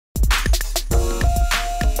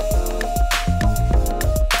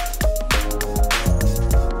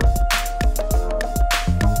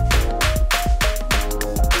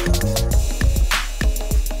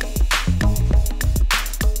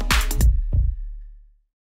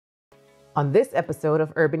On this episode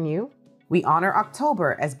of Urban U, we honor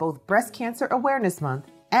October as both Breast Cancer Awareness Month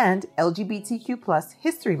and LGBTQ+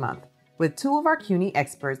 History Month with two of our CUNY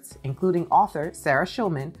experts, including author Sarah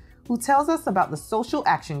Schulman, who tells us about the social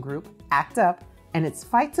action group, ACT UP, and its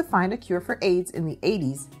fight to find a cure for AIDS in the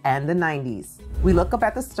 80s and the 90s. We look up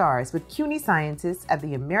at the stars with CUNY scientists at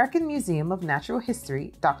the American Museum of Natural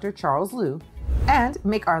History, Dr. Charles Liu, and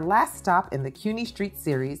make our last stop in the CUNY Streets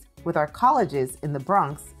series with our colleges in the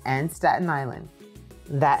Bronx and Staten Island.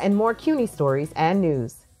 That and more CUNY stories and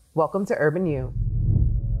news. Welcome to Urban U.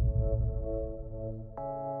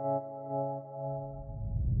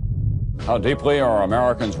 How deeply are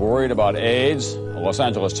Americans worried about AIDS? A Los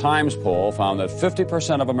Angeles Times poll found that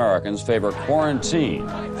 50% of Americans favor quarantine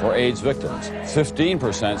for AIDS victims.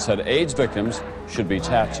 15% said AIDS victims should be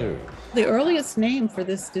tattooed. The earliest name for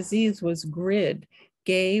this disease was GRID,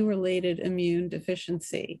 gay-related immune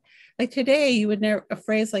deficiency. Like today, you would never, a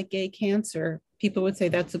phrase like gay cancer, people would say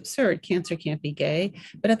that's absurd. Cancer can't be gay.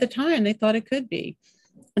 But at the time, they thought it could be.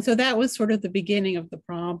 And so that was sort of the beginning of the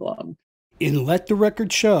problem. In Let the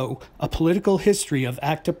Record Show, A Political History of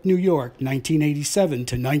ACT UP New York, 1987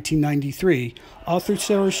 to 1993, author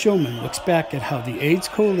Sarah Schulman looks back at how the AIDS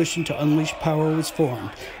Coalition to Unleash Power was formed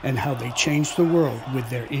and how they changed the world with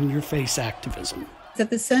their in-your-face activism. At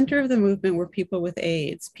the center of the movement were people with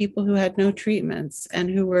AIDS, people who had no treatments and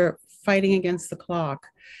who were fighting against the clock.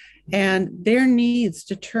 And their needs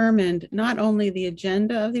determined not only the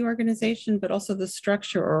agenda of the organization, but also the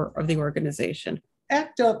structure of the organization.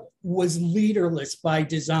 ACT UP was leaderless by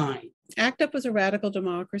design. ACT UP was a radical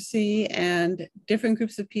democracy, and different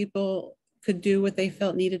groups of people could do what they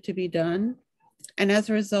felt needed to be done. And as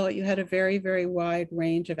a result, you had a very, very wide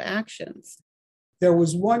range of actions. There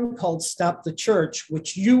was one called Stop the Church,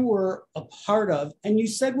 which you were a part of, and you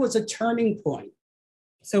said was a turning point.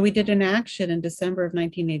 So we did an action in December of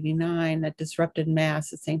 1989 that disrupted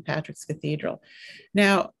Mass at St. Patrick's Cathedral.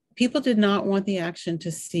 Now, people did not want the action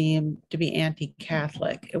to seem to be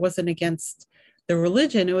anti-Catholic. It wasn't against the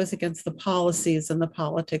religion, it was against the policies and the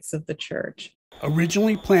politics of the church.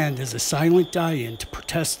 Originally planned as a silent die-in to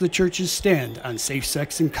protest the church's stand on safe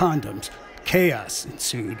sex and condoms, chaos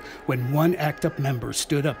ensued when one ACT UP member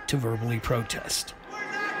stood up to verbally protest. We're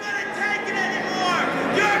not going to take it anymore!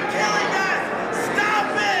 You're killing us!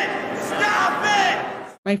 Stop it! Stop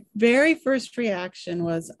it! My very first reaction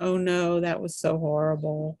was, oh no, that was so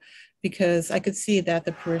horrible, because I could see that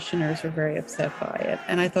the parishioners were very upset by it,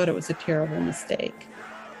 and I thought it was a terrible mistake.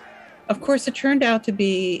 Of course, it turned out to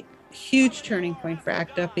be a huge turning point for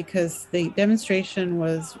ACT UP because the demonstration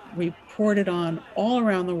was reported on all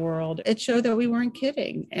around the world. It showed that we weren't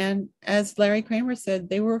kidding, and as Larry Kramer said,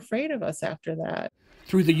 they were afraid of us after that.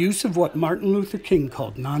 Through the use of what Martin Luther King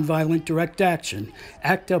called nonviolent direct action,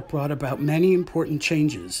 ACT UP brought about many important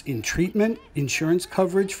changes in treatment, insurance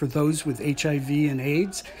coverage for those with HIV and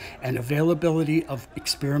AIDS, and availability of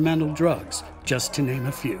experimental drugs, just to name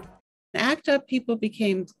a few. ACT UP people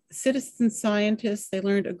became citizen scientists. They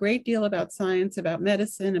learned a great deal about science, about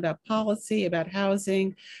medicine, about policy, about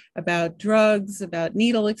housing, about drugs, about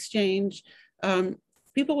needle exchange.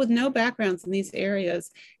 People with no backgrounds in these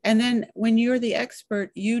areas. And then when you're the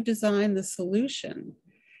expert, you design the solution.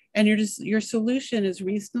 And your solution is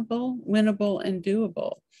reasonable, winnable, and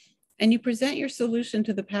doable. And you present your solution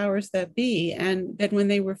to the powers that be. And then when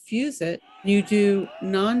they refuse it, you do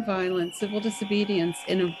nonviolent civil disobedience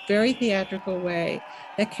in a very theatrical way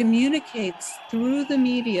that communicates through the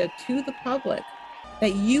media to the public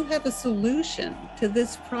that you have a solution to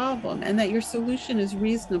this problem and that your solution is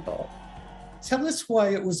reasonable. Tell us why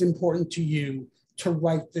it was important to you to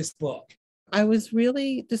write this book. I was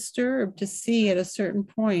really disturbed to see at a certain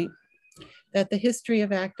point that the history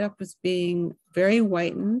of ACT UP was being very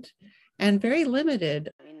whitened and very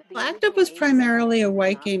limited. ACT UP was primarily a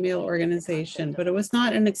white gay male organization, but it was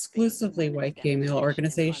not an exclusively white gay male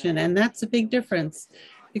organization. And that's a big difference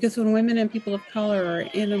because when women and people of color are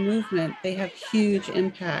in a movement, they have huge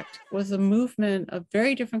impact. It was a movement of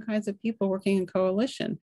very different kinds of people working in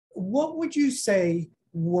coalition. What would you say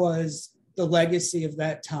was the legacy of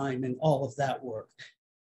that time and all of that work?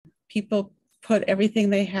 People put everything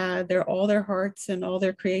they had, all their hearts and all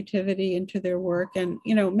their creativity into their work. And,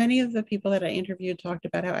 many of the people that I interviewed talked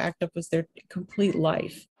about how ACT UP was their complete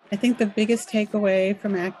life. I think the biggest takeaway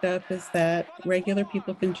from ACT UP is that regular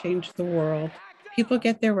people can change the world. People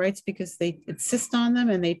get their rights because they insist on them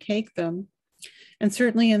and they take them. And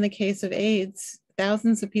certainly in the case of AIDS,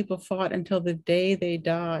 thousands of people fought until the day they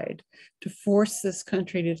died to force this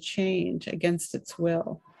country to change against its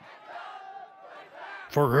will.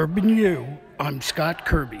 For Urban U, I'm Scott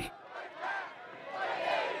Kirby.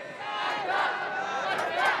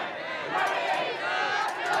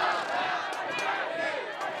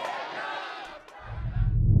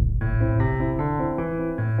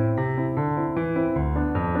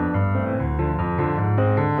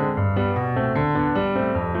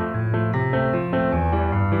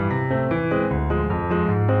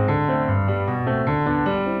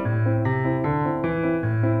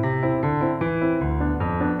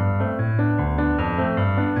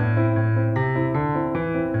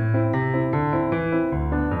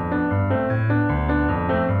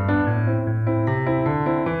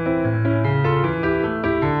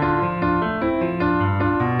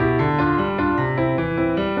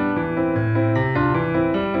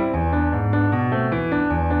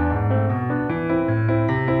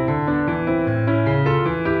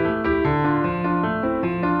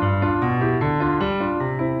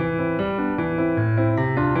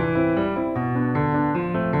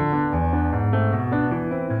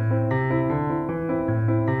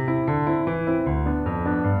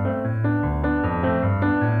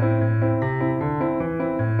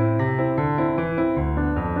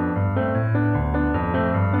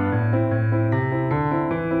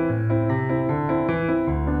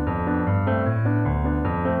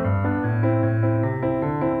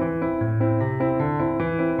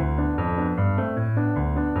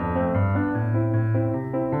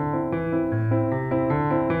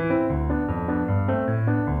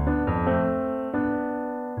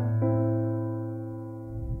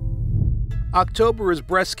 October is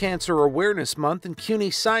Breast Cancer Awareness Month, and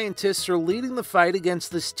CUNY scientists are leading the fight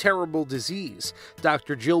against this terrible disease.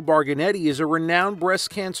 Dr. Jill Bargonetti is a renowned breast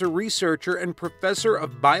cancer researcher and professor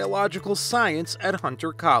of biological science at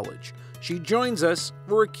Hunter College. She joins us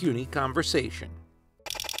for a CUNY conversation.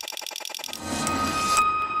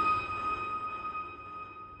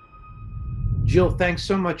 Jill, thanks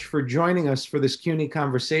so much for joining us for this CUNY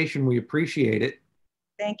conversation. We appreciate it.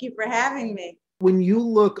 Thank you for having me. When you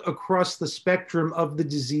look across the spectrum of the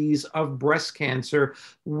disease of breast cancer,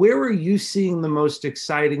 where are you seeing the most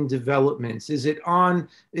exciting developments? Is it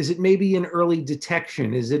maybe in early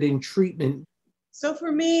detection? Is it in treatment? So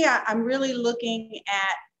for me, I'm really looking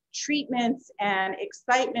at treatments and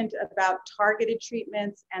excitement about targeted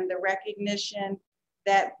treatments and the recognition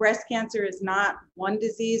that breast cancer is not one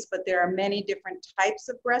disease, but there are many different types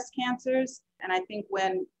of breast cancers. And I think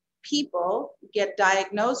when people get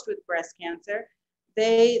diagnosed with breast cancer,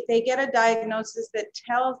 they get a diagnosis that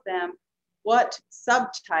tells them what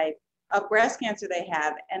subtype of breast cancer they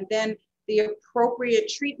have, and then the appropriate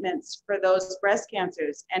treatments for those breast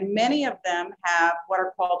cancers. And many of them have what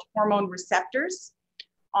are called hormone receptors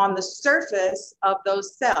on the surface of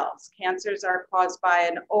those cells. Cancers are caused by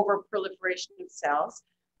an overproliferation of cells.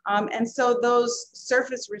 And so those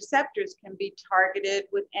surface receptors can be targeted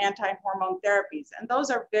with anti-hormone therapies. And those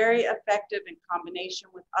are very effective in combination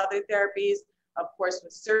with other therapies, of course,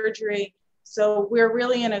 with surgery. So we're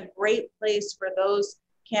really in a great place for those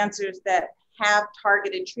cancers that have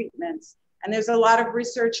targeted treatments. And there's a lot of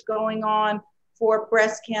research going on for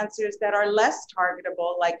breast cancers that are less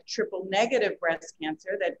targetable, like triple negative breast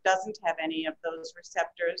cancer that doesn't have any of those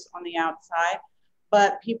receptors on the outside.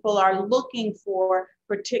 But people are looking for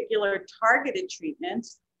particular targeted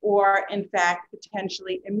treatments, or in fact,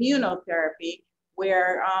 potentially immunotherapy,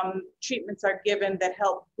 where treatments are given that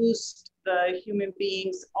help boost the human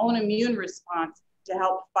being's own immune response to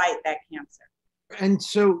help fight that cancer. And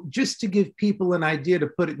so just to give people an idea, to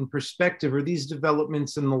put it in perspective, are these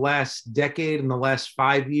developments in the last decade, in the last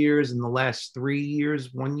 5 years, in the last 3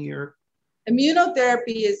 years, 1 year?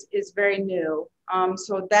 Immunotherapy is very new.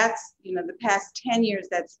 So that's, the past 10 years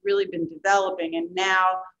that's really been developing. And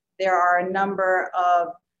now there are a number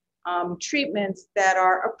of treatments that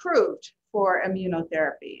are approved for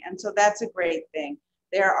immunotherapy. And so that's a great thing.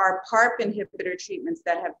 There are PARP inhibitor treatments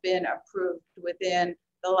that have been approved within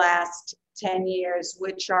the last 10 years,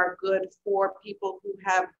 which are good for people who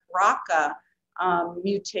have BRCA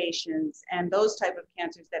mutations and those type of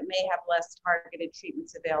cancers that may have less targeted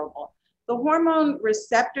treatments available. The hormone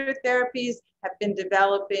receptor therapies have been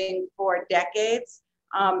developing for decades,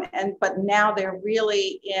 but now they're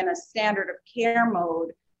really in a standard of care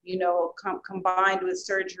mode, combined with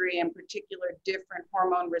surgery and particular different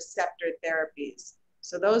hormone receptor therapies.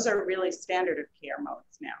 So those are really standard of care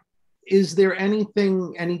modes now. Is there any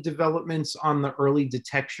developments on the early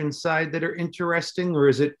detection side that are interesting, or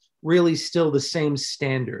is it really still the same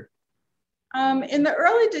standard? In the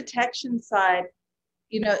early detection side,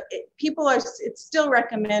 it's still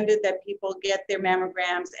recommended that people get their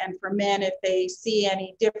mammograms, and for men, if they see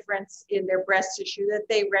any difference in their breast tissue, that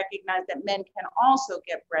they recognize that men can also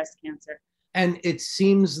get breast cancer. And it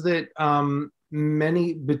seems that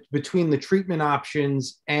between the treatment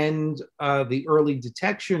options and the early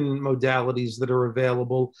detection modalities that are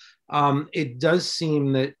available, it does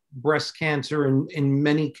seem that breast cancer in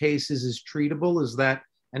many cases is treatable. Is that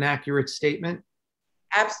an accurate statement?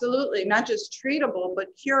 Absolutely, not just treatable, but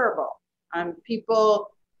curable. People,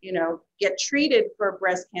 get treated for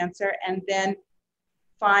breast cancer and then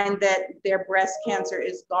find that their breast cancer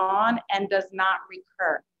is gone and does not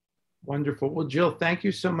recur. Wonderful. Well, Jill, thank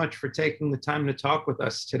you so much for taking the time to talk with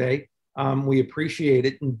us today. We appreciate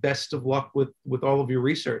it, and best of luck with all of your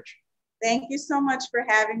research. Thank you so much for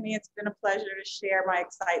having me. It's been a pleasure to share my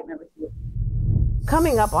excitement with you.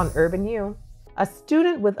 Coming up on Urban U, a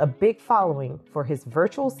student with a big following for his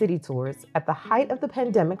virtual city tours at the height of the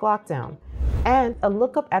pandemic lockdown, and a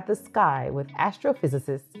look up at the sky with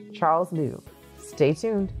astrophysicist Charles Liu. Stay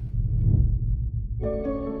tuned.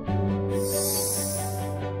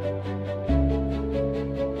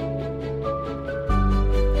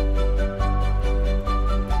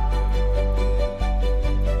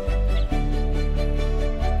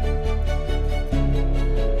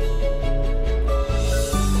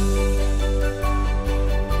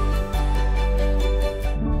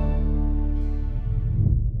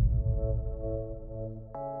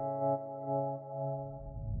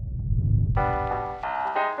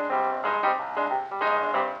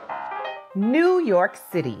 New York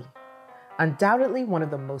City, undoubtedly one of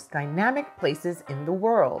the most dynamic places in the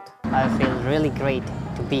world. I feel really great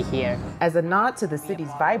to be here. As a nod to the city's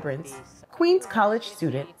vibrance, Queens College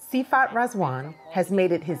student Sifat Razwan has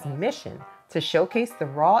made it his mission to showcase the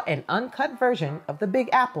raw and uncut version of the Big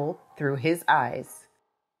Apple through his eyes.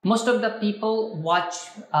 Most of the people watch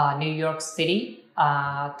New York City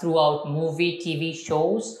throughout movie, TV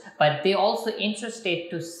shows, but they're also interested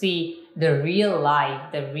to see the real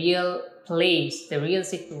life, the real place, the real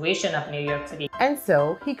situation of New York City. And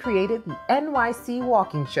so he created the NYC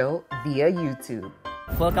Walking Show via YouTube.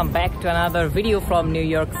 Welcome back to another video from New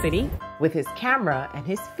York City. With his camera and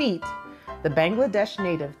his feet, the Bangladesh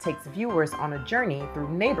native takes viewers on a journey through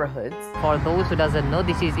neighborhoods. For those who doesn't know,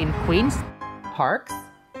 this is in Queens. Parks,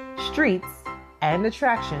 streets, and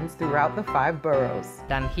attractions throughout the 5 boroughs.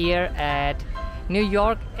 I'm here at New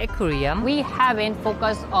York Aquarium. We haven't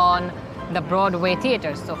focused on the Broadway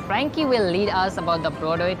theaters, so Frankie will lead us about the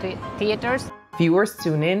Broadway theaters. Viewers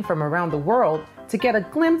tune in from around the world to get a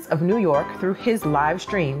glimpse of New York through his live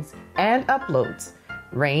streams and uploads,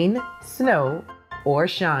 rain, snow, or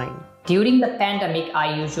shine. During the pandemic,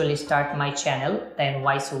 I usually start my channel, the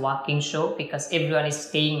NYC Walking Show, because everyone is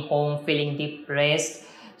staying home, feeling depressed.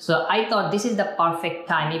 So I thought this is the perfect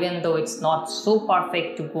time, even though it's not so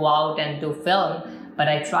perfect to go out and do film, but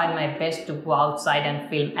I try my best to go outside and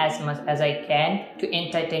film as much as I can to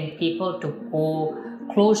entertain people, to go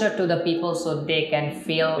closer to the people so they can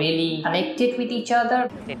feel really connected with each other.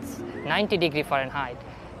 It's 90 degrees Fahrenheit,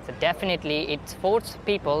 so definitely it forces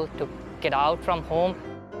people to get out from home.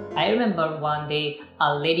 I remember one day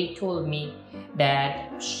a lady told me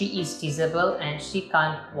that she is disabled and she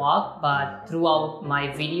can't walk, but throughout my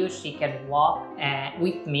videos she can walk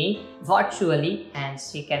with me virtually and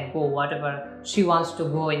she can go whatever she wants to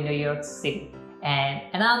go in New York City. And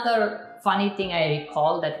another funny thing I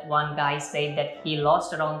recall that one guy said that he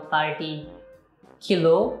lost around 30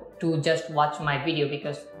 kilo to just watch my video,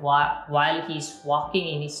 because while he's walking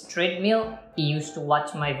in his treadmill, he used to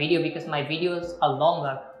watch my video because my videos are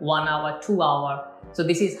longer, 1 hour, 2 hours. So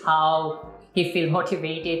this is how he feels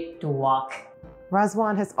motivated to walk.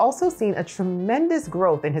 Razwan has also seen a tremendous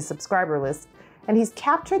growth in his subscriber list, and he's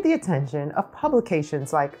captured the attention of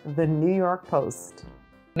publications like the New York Post.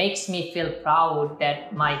 Makes me feel proud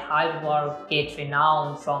that my hard work gets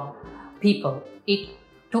renowned from people. It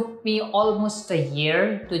took me almost a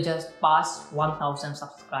year to just pass 1,000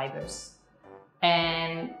 subscribers.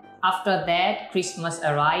 And after that, Christmas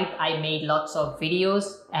arrived, I made lots of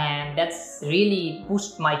videos and that's really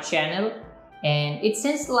boosted my channel. And it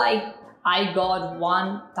seems like I got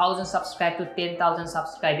 1,000 subscribers to 10,000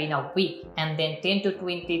 subscribers in a week, and then 10 to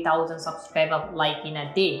 20,000 subscribers like in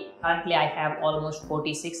a day. Currently, I have almost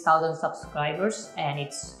 46,000 subscribers and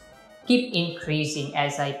it's keep increasing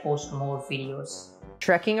as I post more videos.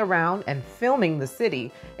 Trekking around and filming the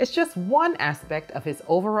city is just one aspect of his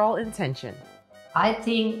overall intention. I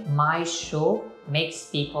think my show makes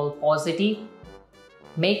people positive,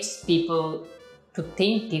 makes people to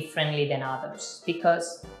think differently than others,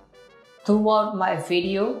 because throughout my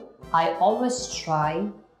video, I always try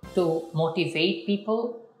to motivate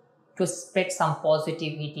people to spread some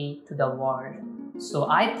positivity to the world. So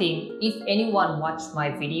I think if anyone watches my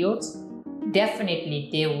videos, definitely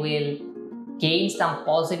they will gain some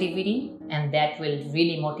positivity and that will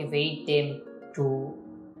really motivate them to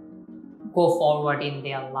go forward in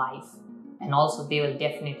their life. And also they will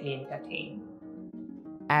definitely entertain.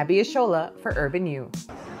 Abby Ashola for Urban U.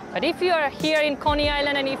 But if you are here in Coney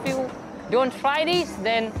Island and if you don't try this,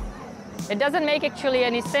 then it doesn't make actually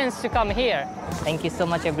any sense to come here. Thank you so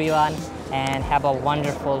much, everyone, and have a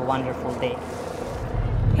wonderful, wonderful day.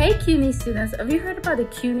 Hey CUNY students, have you heard about the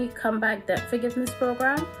CUNY Comeback Debt Forgiveness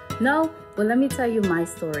Program? No? Well, let me tell you my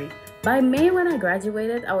story. By May when I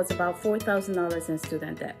graduated, I was about $4,000 in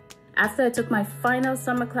student debt. After I took my final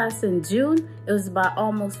summer class in June, it was about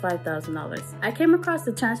almost $5,000. I came across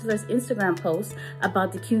the Chancellor's Instagram post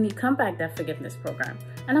about the CUNY Comeback Debt Forgiveness Program.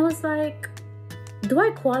 And I was like, do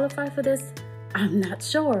I qualify for this? I'm not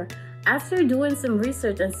sure. After doing some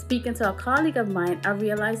research and speaking to a colleague of mine, I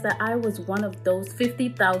realized that I was one of those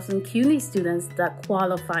 50,000 CUNY students that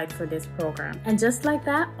qualified for this program. And just like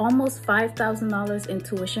that, almost $5,000 in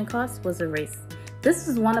tuition costs was erased. This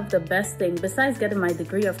is one of the best things, besides getting my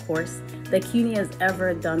degree, of course, that CUNY has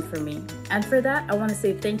ever done for me. And for that, I want to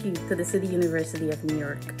say thank you to the City University of New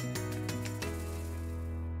York.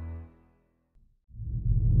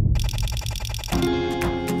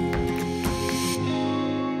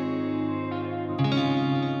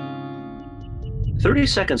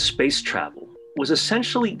 "30-second space travel" was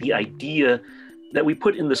essentially the idea that we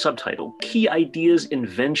put in the subtitle, key ideas,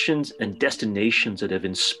 inventions, and destinations that have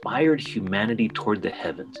inspired humanity toward the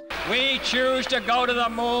heavens. We choose to go to the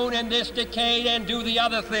moon in this decade and do the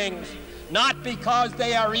other things. not because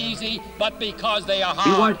they are easy, but because they are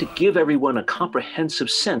hard. We wanted to give everyone a comprehensive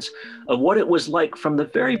sense of what it was like from the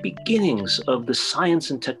very beginnings of the science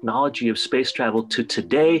and technology of space travel to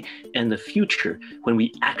today and the future, when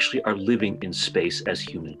we actually are living in space as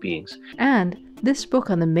human beings. And this book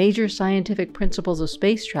on the major scientific principles of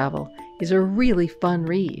space travel is a really fun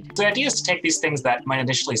read. The idea is to take these things that might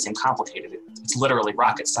initially seem complicated, it's literally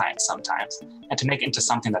rocket science sometimes, and to make it into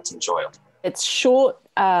something that's enjoyable. It's short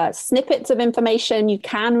snippets of information. You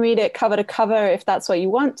can read it cover to cover if that's what you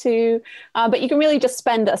want to, but you can really just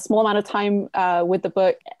spend a small amount of time with the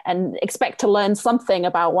book and expect to learn something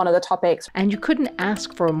about one of the topics. And you couldn't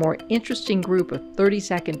ask for a more interesting group of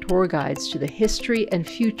 30-second tour guides to the history and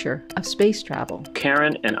future of space travel.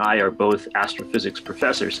 Karen and I are both astrophysics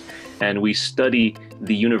professors, and we study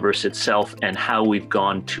the universe itself and how we've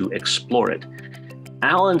gone to explore it.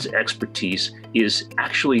 Alan's expertise is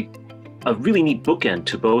actually a really neat bookend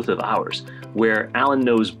to both of ours, where Alan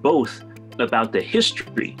knows both about the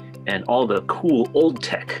history and all the cool old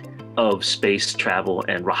tech of space travel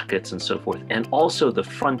and rockets and so forth, and also the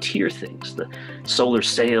frontier things, the solar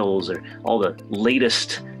sails, or all the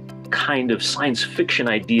latest kind of science fiction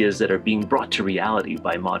ideas that are being brought to reality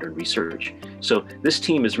by modern research. So this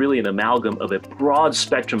team is really an amalgam of a broad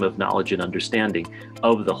spectrum of knowledge and understanding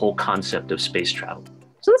of the whole concept of space travel.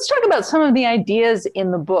 So let's talk about some of the ideas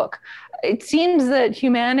in the book. It seems that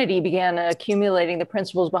humanity began accumulating the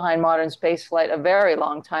principles behind modern spaceflight a very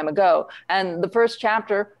long time ago. And the first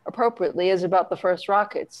chapter, appropriately, is about the first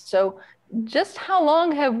rockets. So just how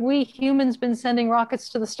long have we humans been sending rockets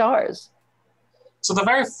to the stars? So the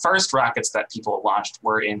very first rockets that people launched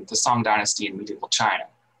were in the Song Dynasty in medieval China.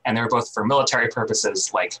 And they were both for military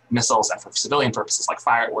purposes like missiles and for civilian purposes like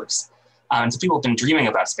fireworks. And so people have been dreaming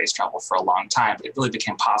about space travel for a long time, but it really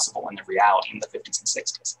became possible in the reality in the 50s and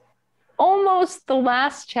 60s. Almost the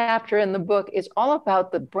last chapter in the book is all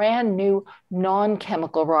about the brand new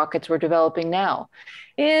non-chemical rockets we're developing now.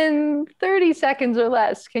 In 30 seconds or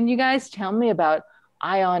less, can you guys tell me about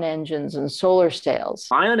ion engines and solar sails?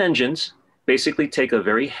 Ion engines basically take a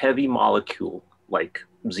very heavy molecule like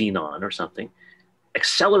xenon or something,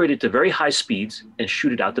 accelerate it to very high speeds, and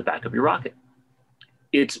shoot it out the back of your rocket.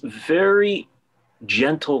 It's very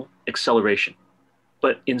gentle acceleration,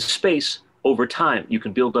 but in space, over time, you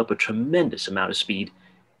can build up a tremendous amount of speed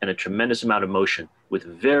and a tremendous amount of motion with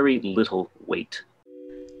very little weight.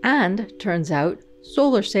 And turns out,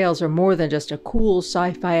 solar sails are more than just a cool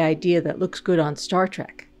sci-fi idea that looks good on Star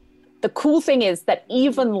Trek. The cool thing is that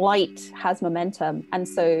even light has momentum. And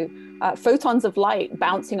so photons of light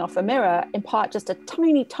bouncing off a mirror impart just a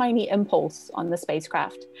tiny, tiny impulse on the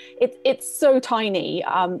spacecraft. It's so tiny,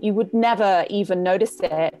 you would never even notice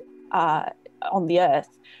it on the Earth.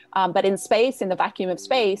 But in space, in the vacuum of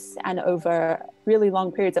space, and over really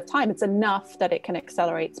long periods of time, it's enough that it can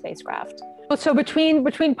accelerate spacecraft. So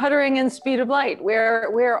between puttering and speed of light,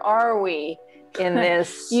 where are we in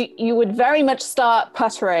this? You would very much start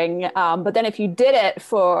puttering, but then if you did it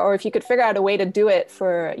or if you could figure out a way to do it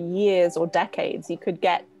for years or decades, you could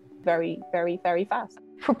get very, very, very fast.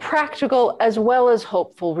 For practical as well as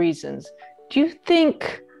hopeful reasons, do you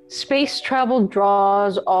think space travel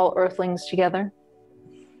draws all Earthlings together?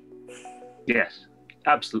 Yes,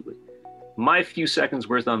 absolutely. My few seconds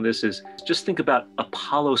worth on this is just think about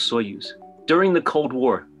Apollo-Soyuz. During the Cold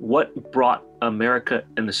War, what brought America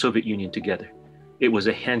and the Soviet Union together? It was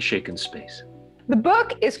a handshake in space. The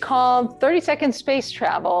book is called 30-Second Space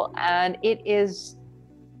Travel, and it is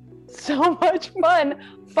so much fun.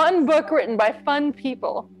 Fun book written by fun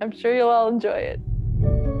people. I'm sure you'll all enjoy it.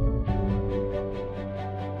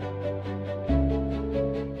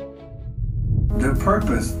 The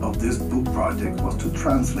purpose of this book project was to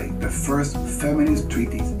translate the first feminist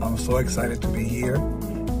treatise. I'm so excited to be here,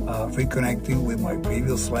 reconnecting with my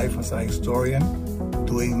previous life as a historian,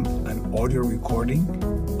 doing an audio recording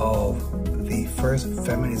of the first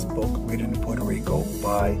feminist book written in Puerto Rico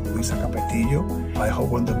by Luisa Capetillo. I hope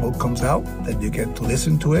when the book comes out that you get to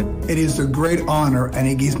listen to it. It is a great honor, and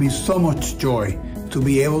it gives me so much joy to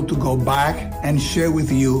be able to go back and share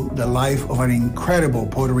with you the life of an incredible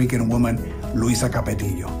Puerto Rican woman, Luisa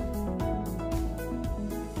Capetillo.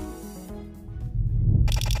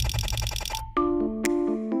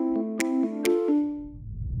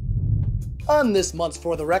 On this month's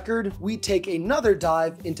For the Record, we take another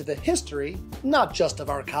dive into the history, not just of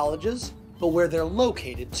our colleges, but where they're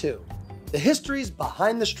located too. The histories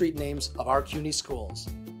behind the street names of our CUNY schools.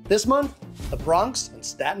 This month, the Bronx and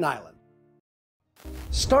Staten Island.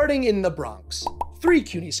 Starting in the Bronx, 3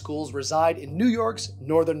 CUNY schools reside in New York's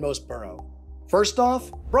northernmost borough. First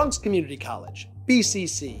off, Bronx Community College,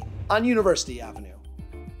 BCC, on University Avenue.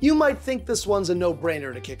 You might think this one's a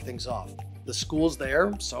no-brainer to kick things off. The school's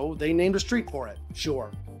there, so they named a street for it,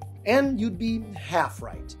 sure. And you'd be half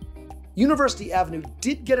right. University Avenue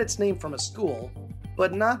did get its name from a school,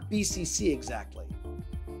 but not BCC exactly.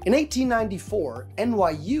 In 1894,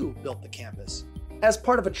 NYU built the campus, as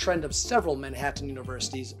part of a trend of several Manhattan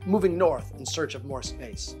universities moving north in search of more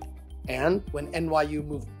space. And when NYU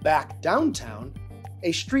moved back downtown,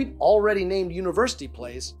 a street already named University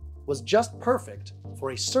Place was just perfect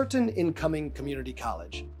for a certain incoming community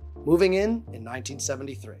college, moving in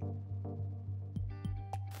 1973.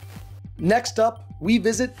 Next up, we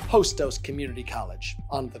visit Hostos Community College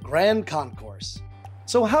on the Grand Concourse.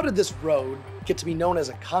 So how did this road get to be known as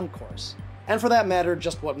a concourse? And for that matter,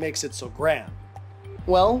 just what makes it so grand?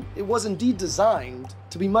 Well, it was indeed designed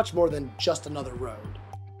to be much more than just another road.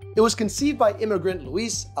 It was conceived by immigrant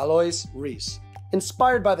Louis Alois Ries,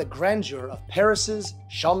 inspired by the grandeur of Paris's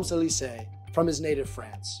Champs-Élysées from his native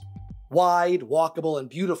France. Wide, walkable, and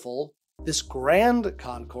beautiful, this grand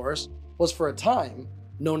concourse was for a time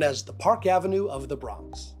known as the Park Avenue of the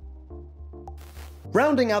Bronx.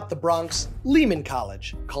 Rounding out the Bronx, Lehman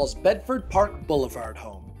College calls Bedford Park Boulevard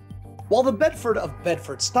home. While the Bedford of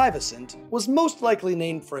Bedford-Stuyvesant was most likely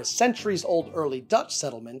named for a centuries-old early Dutch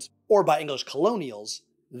settlement or by English colonials,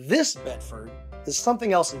 this Bedford is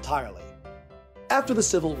something else entirely. After the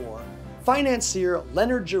Civil War, financier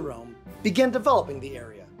Leonard Jerome began developing the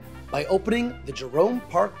area by opening the Jerome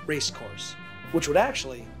Park Racecourse, which would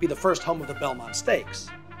actually be the first home of the Belmont Stakes.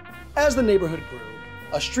 As the neighborhood grew,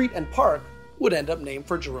 a street and park would end up named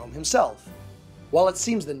for Jerome himself, while it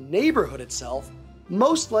seems the neighborhood itself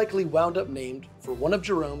most likely wound up named for one of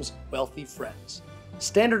Jerome's wealthy friends,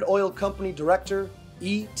 Standard Oil Company director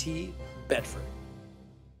E.T. Bedford.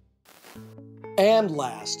 And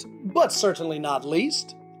last, but certainly not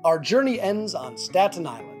least, our journey ends on Staten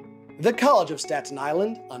Island, the College of Staten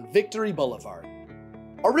Island on Victory Boulevard.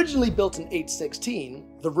 Originally built in 1816,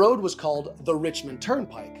 the road was called the Richmond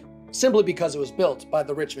Turnpike, simply because it was built by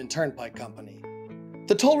the Richmond Turnpike Company.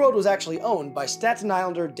 The toll road was actually owned by Staten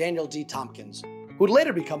Islander Daniel D. Tompkins, who would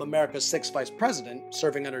later become America's 6th vice president,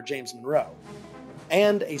 serving under James Monroe.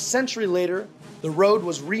 And a century later, the road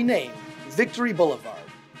was renamed Victory Boulevard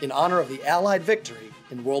in honor of the Allied victory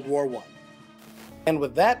in World War I. And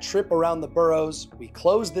with that trip around the boroughs, we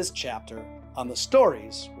close this chapter on the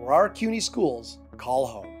stories where our CUNY schools call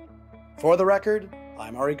home. For the record,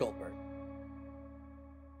 I'm Ari Goldberg.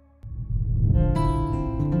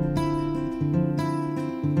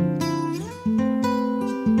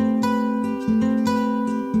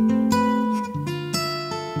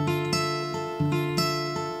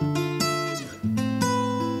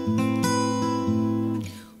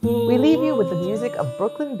 We leave you with the music of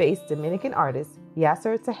Brooklyn-based Dominican artist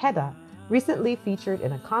Yasser Tejeda, recently featured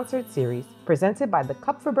in a concert series presented by the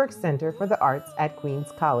Kupferberg Center for the Arts at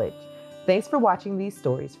Queens College. Thanks for watching these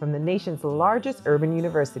stories from the nation's largest urban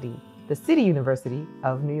university, the City University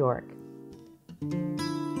of New York.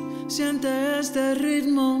 Siente este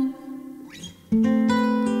ritmo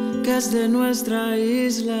que es de nuestra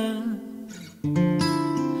isla,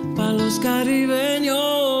 pa' los caribeños,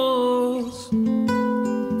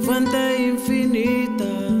 fuente infinita.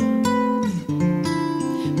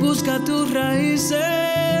 Busca tus raíces,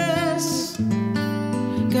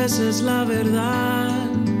 que esa es la verdad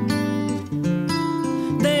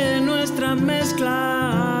de nuestra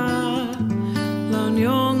mezcla, la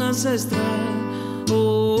unión ancestral.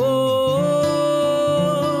 Oh, oh, oh,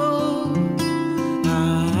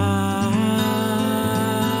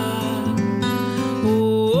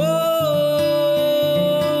 oh,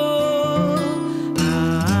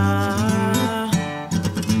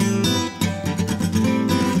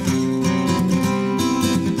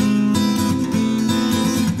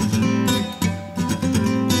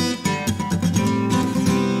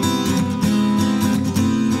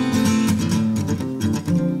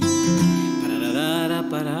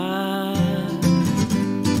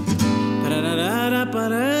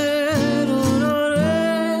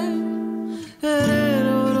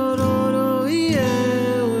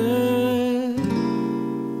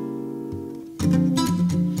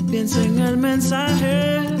 Piensa en el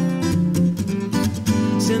mensaje,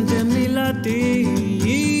 siente mi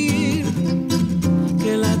latir,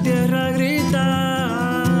 que la tierra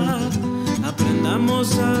grita,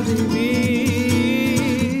 aprendamos a vivir.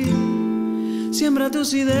 Siembra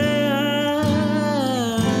tus ideas,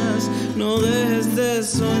 no dejes de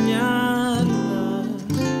soñarlas,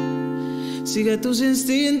 sigue tus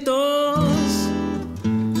instintos,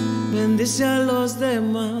 bendice a los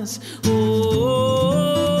demás. Oh, oh, oh.